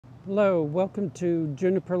Hello, welcome to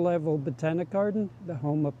Juniper Level Botanic Garden, the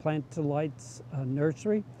home of Plant Delights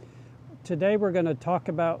Nursery. Today we're going to talk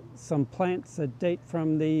about some plants that date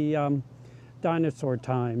from the dinosaur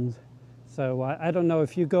times. So I don't know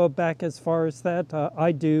if you go back as far as that.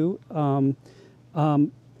 I do. And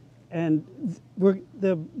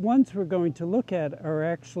the ones we're going to look at are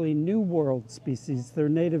actually New World species. They're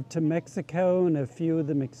native to Mexico, and a few of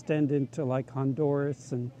them extend into like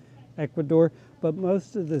Honduras and Ecuador, but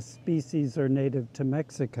most of the species are native to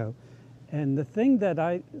Mexico. And the thing that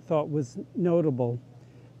I thought was notable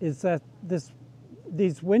is that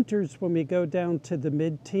these winters, when we go down to the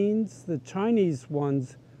mid-teens, the Chinese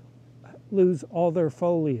ones lose all their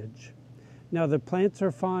foliage. Now the plants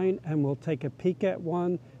are fine, and we'll take a peek at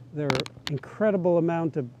one. They're incredible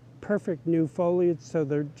amount of perfect new foliage, so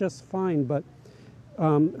they're just fine. But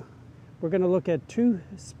we're going to look at two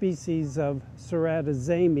species of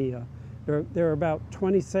Ceratozamia. There are about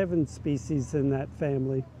 27 species in that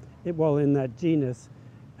family, in that genus,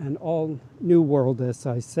 and all New World, as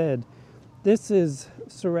I said. This is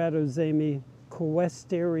Ceratozamia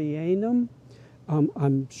coesterianum.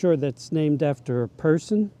 I'm sure that's named after a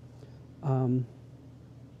person.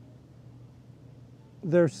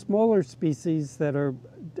 They're smaller species that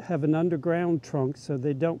have an underground trunk, so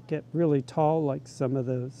they don't get really tall like some of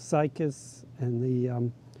the Cycas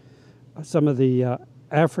and some of the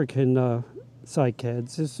African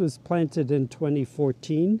Cycads. This was planted in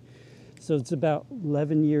 2014, so it's about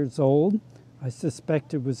 11 years old. I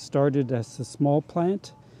suspect it was started as a small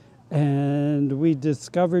plant, and we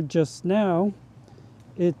discovered just now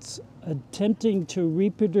it's attempting to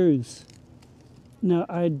reproduce. Now,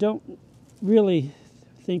 I don't really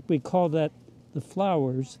think we call that the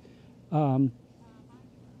flowers. Zamias,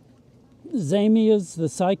 the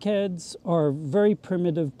cycads, are very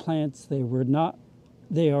primitive plants. They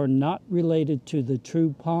are not related to the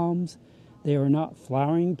true palms. They are not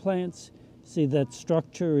flowering plants. See, that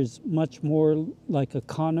structure is much more like a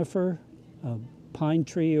conifer, a pine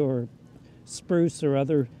tree or spruce or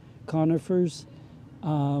other conifers.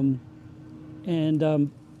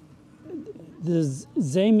 The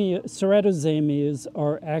ceratozamias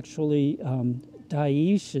are actually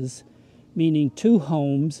dioecious, meaning two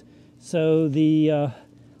homes. So the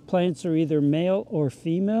plants are either male or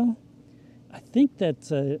female. I think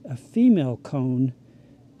that's a female cone.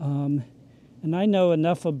 And I know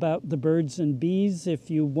enough about the birds and bees.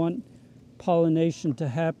 If you want pollination to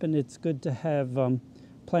happen, it's good to have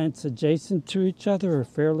plants adjacent to each other or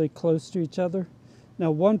fairly close to each other. Now,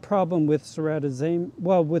 one problem with Ceratozamia,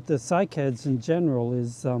 well, with the cycads in general,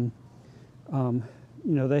 is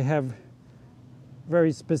they have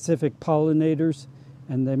very specific pollinators,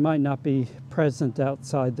 and they might not be present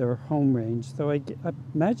outside their home range. Though I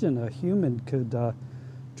imagine a human could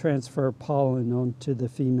transfer pollen onto the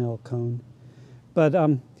female cone. But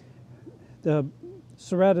the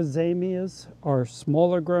Ceratozamias are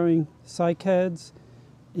smaller growing cycads.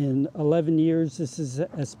 In 11 years, this is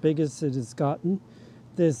as big as it has gotten.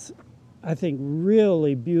 This, I think,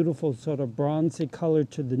 really beautiful sort of bronzy color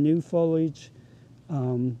to the new foliage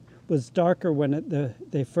was darker when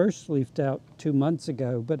they first leafed out 2 months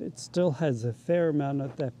ago, but it still has a fair amount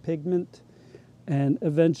of that pigment, and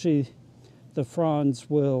eventually the fronds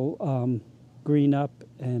will green up,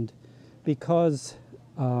 and because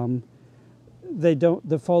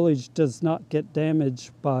the foliage does not get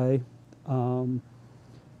damaged by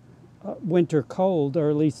winter cold, or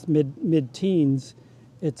at least mid-teens,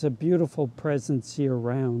 it's a beautiful presence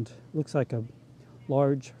year-round. Looks like a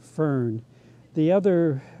large fern. The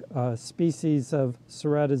other species of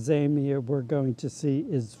Ceratozamia we're going to see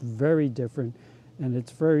is very different, and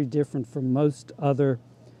it's very different from most other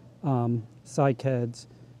cycads,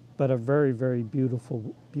 but a very, very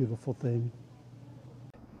beautiful, beautiful thing.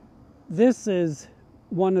 This is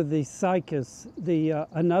one of the Cycas,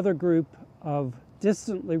 another group of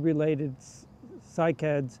distantly related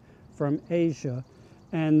cycads from Asia.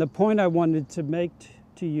 And the point I wanted to make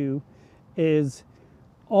to you is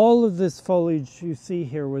all of this foliage you see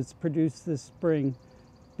here was produced this spring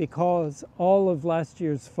because all of last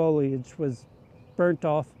year's foliage was burnt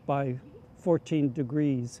off by 14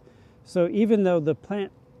 degrees. So even though the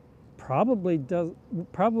plant probably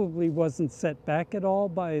wasn't set back at all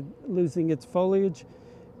by losing its foliage,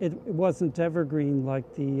 it wasn't evergreen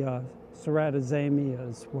like the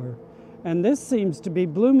Ceratozamias were. And this seems to be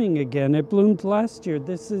blooming again. It bloomed last year.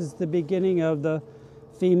 This is the beginning of the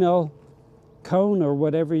female cone, or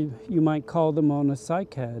whatever you might call them, on a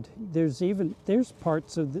cycad. There's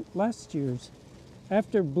parts of last year's.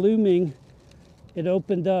 After blooming, it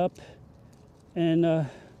opened up, and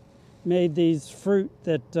made these fruit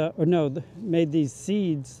that, or no, made these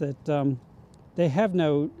seeds that they have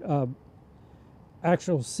no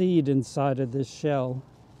actual seed inside of this shell.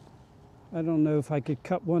 I don't know if I could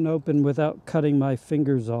cut one open without cutting my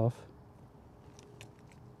fingers off.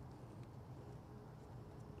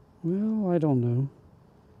 Well, I don't know.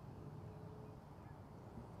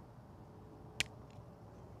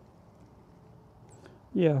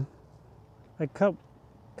 Yeah, I cut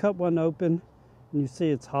one open and you see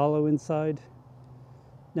it's hollow inside.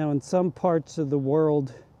 Now in some parts of the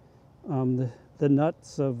world, the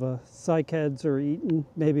nuts of cycads are eaten,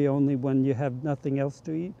 maybe only when you have nothing else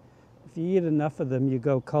to eat. If you eat enough of them, you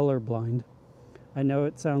go colorblind. I know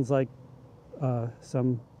it sounds like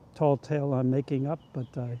some tall tale I'm making up, but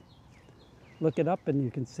look it up and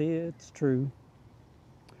you can see it's true.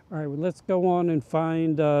 All right, well, let's go on and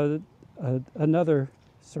find another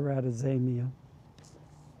Ceratozamia.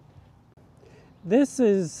 This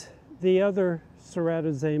is the other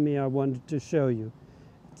Ceratozamia I wanted to show you.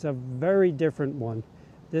 It's a very different one.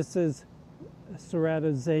 This is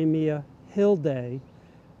Ceratozamia hildae,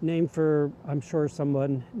 named for, I'm sure,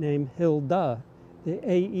 someone named Hilda. The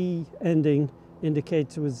AE ending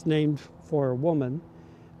indicates it was named for a woman.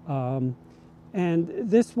 And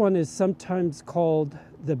this one is sometimes called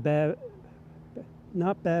the bamboo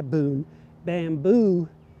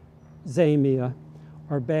zamia,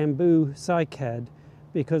 or bamboo cycad,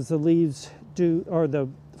 because the leaves or the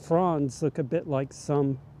fronds look a bit like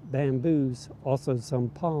some bamboos, also some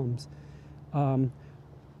palms.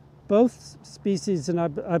 Both species, and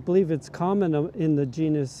I believe it's common in the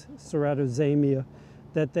genus Ceratozamia,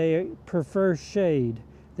 that they prefer shade.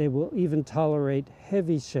 They will even tolerate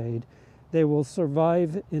heavy shade. They will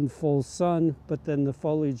survive in full sun, but then the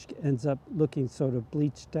foliage ends up looking sort of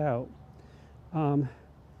bleached out.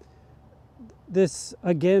 This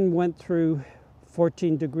again went through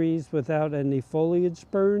 14 degrees without any foliage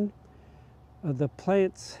burn. The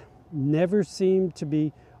plants never seem to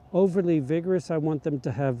be overly vigorous. I want them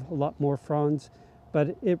to have a lot more fronds,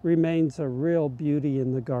 but it remains a real beauty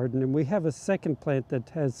in the garden. And we have a second plant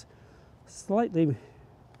that has slightly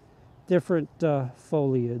different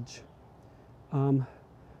foliage.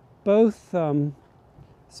 Both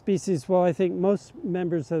species, well, I think most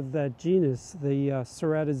members of that genus, the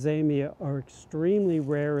Ceratozamia, are extremely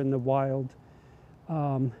rare in the wild,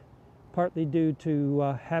 partly due to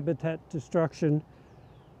habitat destruction.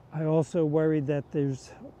 I also worry that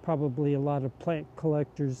there's probably a lot of plant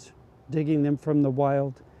collectors digging them from the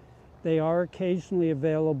wild. They are occasionally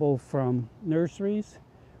available from nurseries.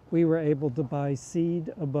 We were able to buy seed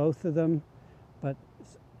of both of them, but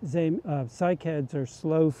cycads are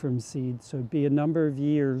slow from seed, so it'd be a number of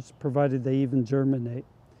years, provided they even germinate.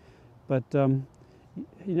 But, you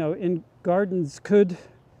know, in gardens could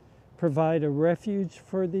provide a refuge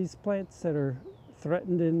for these plants that are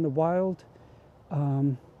threatened in the wild.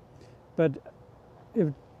 But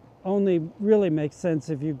it only really makes sense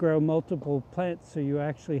if you grow multiple plants so you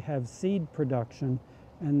actually have seed production,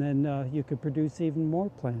 and then you could produce even more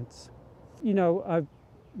plants. You know, I've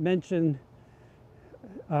mentioned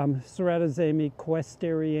Ceratozamia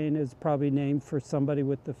questeriana is probably named for somebody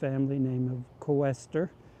with the family name of Coester,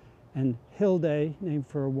 and hildae, named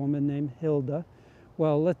for a woman named Hilda.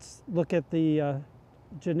 Well, let's look at the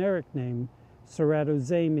generic name,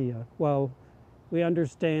 Ceratozamia. Well, we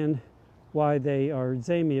understand why they are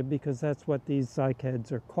zamia because that's what these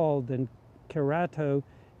cycads are called, and cerato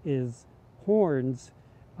is horns,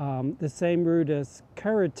 the same root as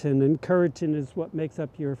keratin, and keratin is what makes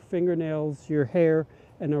up your fingernails, your hair,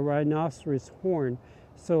 and a rhinoceros horn.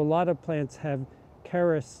 So a lot of plants have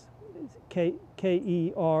keras,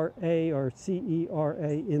 K-E-R-A or C-E-R-A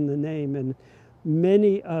in the name, and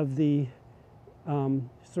many of the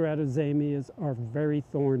Ceratozamias are very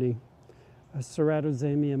thorny.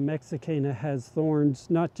 Ceratozamia mexicana has thorns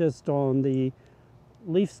not just on the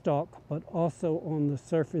leaf stalk, but also on the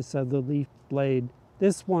surface of the leaf blade.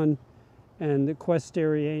 This one and the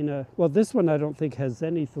questeriana, well, this one I don't think has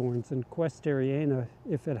any thorns, and questeriana,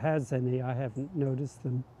 if it has any, I haven't noticed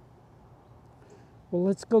them. Well,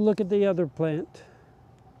 let's go look at the other plant.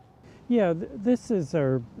 Yeah, this is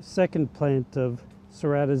our second plant of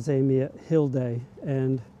Ceratozamia hildae,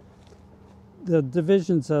 and the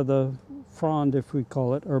divisions of the frond, if we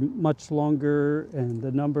call it, are much longer, and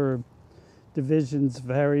the number of divisions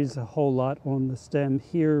varies a whole lot on the stem.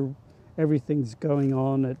 Here, everything's going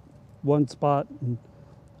on at one spot, and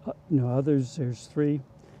you know, others there's three.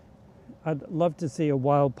 I'd love to see a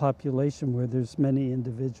wild population where there's many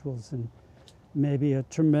individuals and maybe a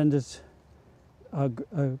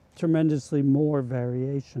tremendously more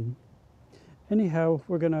variation. Anyhow,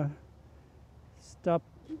 we're gonna stop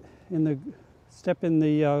step in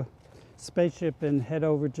the spaceship and head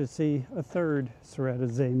over to see a third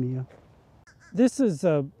Ceratozamia. This is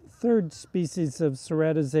a third species of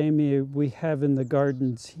Ceratozamia we have in the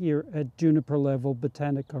gardens here at Juniper Level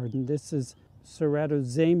Botanic Garden. This is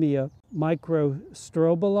Ceratozamia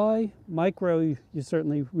microstrobili. Micro, you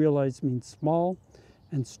certainly realize, means small.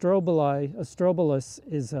 And strobili, a strobilus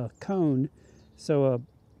is a cone. So a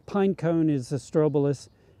pine cone is a strobilus,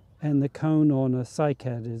 and the cone on a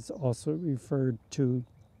cycad is also referred to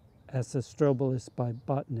as a strobilus by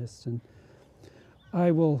botanists. And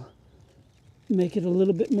I will make it a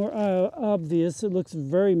little bit more obvious. It looks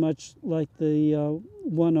very much like the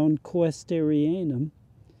one on Questerianum.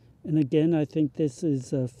 And again, I think this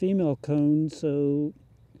is a female cone, so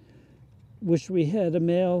wish we had a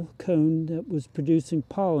male cone that was producing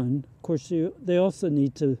pollen. Of course, they also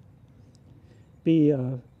need to be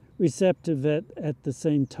receptive at the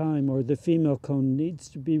same time, or the female cone needs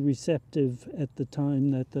to be receptive at the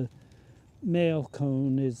time that the male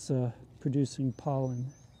cone is producing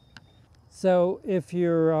pollen. So if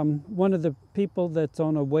you're one of the people that's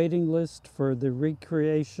on a waiting list for the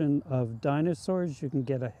recreation of dinosaurs, you can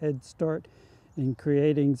get a head start in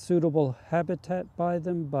creating suitable habitat by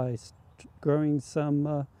them by growing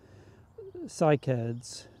some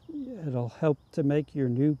cycads. It'll help to make your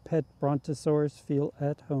new pet brontosaurus feel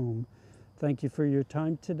at home. Thank you for your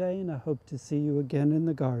time today, and I hope to see you again in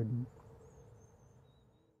the garden.